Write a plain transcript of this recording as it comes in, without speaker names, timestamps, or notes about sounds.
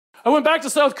I went back to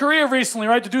South Korea recently,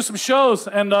 right, to do some shows,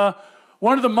 and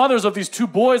one of the mothers of these two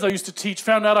boys I used to teach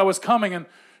found out I was coming, and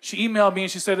she emailed me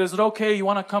and she said, is it okay, you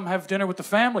want to come have dinner with the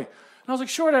family? And I was like,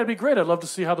 sure, that'd be great. I'd love to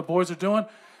see how the boys are doing.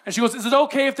 And she goes, is it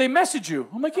okay if they message you?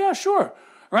 I'm like, yeah, sure.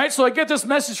 Right, so I get this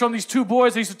message from these two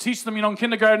boys. I used to teach them, in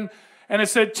kindergarten, and it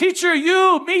said, teacher,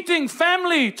 you, meeting,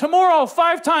 family, tomorrow,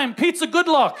 5-time, pizza, good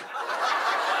luck.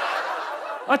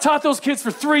 I taught those kids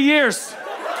for 3 years.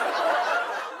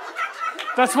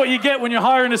 That's what you get when you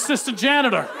hire an assistant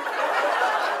janitor.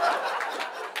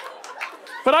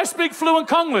 But I speak fluent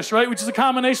Konglish, right, which is a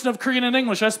combination of Korean and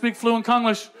English. I speak fluent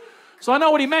Konglish. So I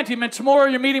know what he meant. He meant, tomorrow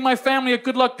you're meeting my family at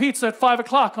Good Luck Pizza at 5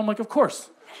 o'clock. I'm like, of course.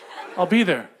 I'll be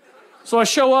there. So I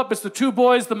show up. It's the two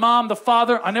boys, the mom, the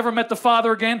father. I never met the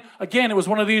father again. Again, it was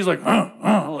one of these like, like,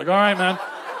 all right, man.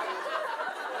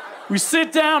 We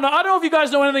sit down. Now, I don't know if you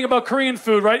guys know anything about Korean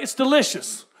food, right? It's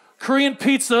delicious. Korean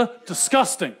pizza,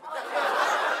 disgusting.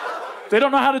 They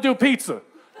don't know how to do pizza.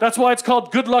 That's why it's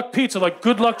called Good Luck Pizza, like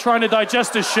good luck trying to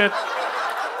digest this shit.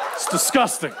 It's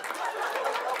disgusting.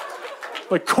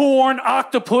 Like corn,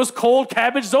 octopus, cold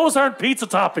cabbage, those aren't pizza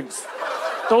toppings.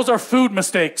 Those are food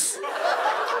mistakes.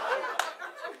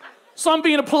 So I'm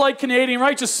being a polite Canadian,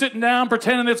 right? Just sitting down,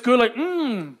 pretending it's good, like,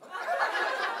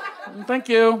 thank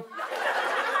you.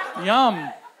 Yum.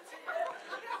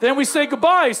 Then we say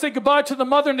goodbye. Say goodbye to the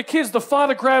mother and the kids. The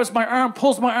father grabs my arm,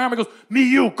 pulls my arm, and goes, me,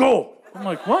 you, go. I'm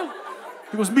like, what?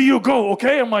 He goes, me, you, go,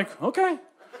 okay? I'm like, okay.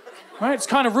 Right? It's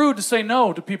kind of rude to say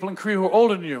no to people in Korea who are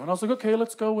older than you. And I was like, okay,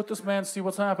 let's go with this man, see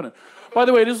what's happening. By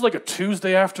the way, this is like a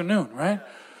Tuesday afternoon, right?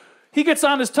 He gets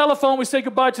on his telephone. We say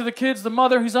goodbye to the kids, the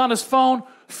mother. He's on his phone.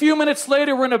 A few minutes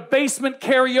later, we're in a basement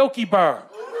karaoke bar.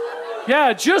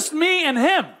 Yeah, just me and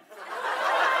him.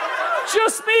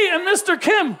 Just me and Mr.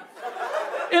 Kim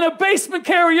in a basement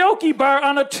karaoke bar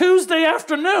on a Tuesday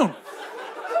afternoon.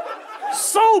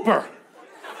 Sober.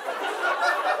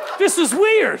 This is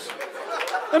weird.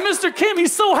 And Mr. Kim,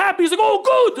 he's so happy. He's like, oh,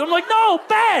 good. I'm like, no,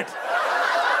 bad.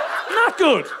 Not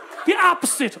good. The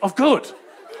opposite of good.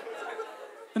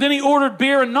 And then he ordered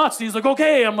beer and nuts. And he's like,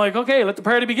 okay. I'm like, okay, let the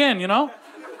party begin,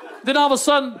 Then all of a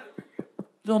sudden,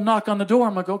 they'll knock on the door.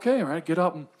 I'm like, okay, right, get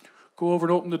up and go over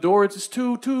and open the door. It's just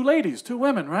two ladies, two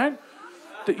women, right?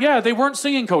 Yeah, they weren't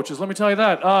singing coaches, let me tell you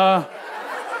that.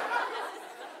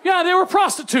 Yeah, they were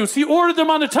prostitutes. He ordered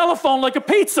them on the telephone like a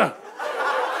pizza.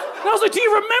 And I was like, do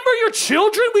you remember your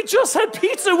children? We just had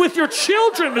pizza with your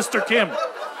children, Mr. Kim.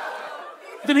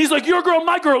 Then he's like, your girl,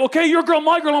 my girl. Okay, your girl,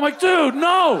 my girl. I'm like, dude,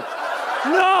 no.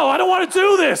 No, I don't want to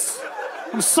do this.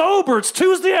 I'm sober. It's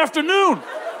Tuesday afternoon.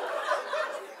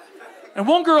 And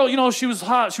one girl, she was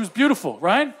hot. She was beautiful,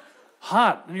 right?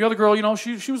 Hot. And the other girl,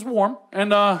 she was warm.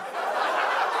 And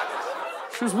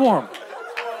she was warm.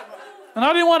 And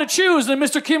I didn't want to choose. And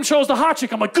Mr. Kim chose the hot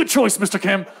chick. I'm like, good choice, Mr.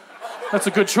 Kim. That's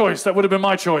a good choice. That would have been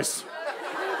my choice.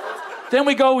 Then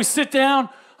we sit down.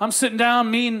 I'm sitting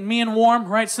down, me and warm,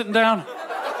 right, sitting down.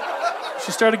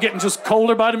 She started getting just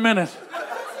colder by the minute.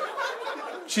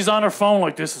 She's on her phone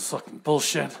like, this is fucking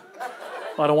bullshit.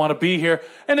 I don't want to be here.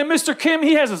 And then Mr. Kim,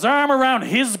 he has his arm around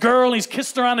his girl, and he's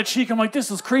kissed her on the cheek. I'm like,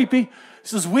 this is creepy.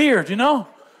 This is weird, And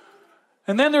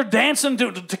then they're dancing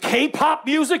to K-pop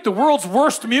music, the world's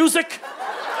worst music.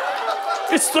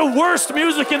 It's the worst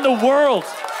music in the world.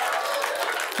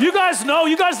 You guys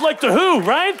like The Who,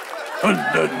 right?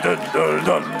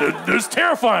 It's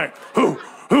terrifying.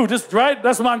 Who, just, right?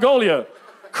 That's Mongolia.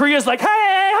 Korea's like, hey,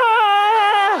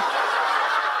 hi.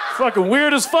 Fucking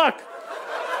weird as fuck.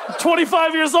 I'm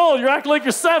 25 years old, you're acting like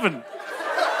you're 7.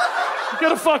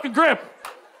 Get a fucking grip.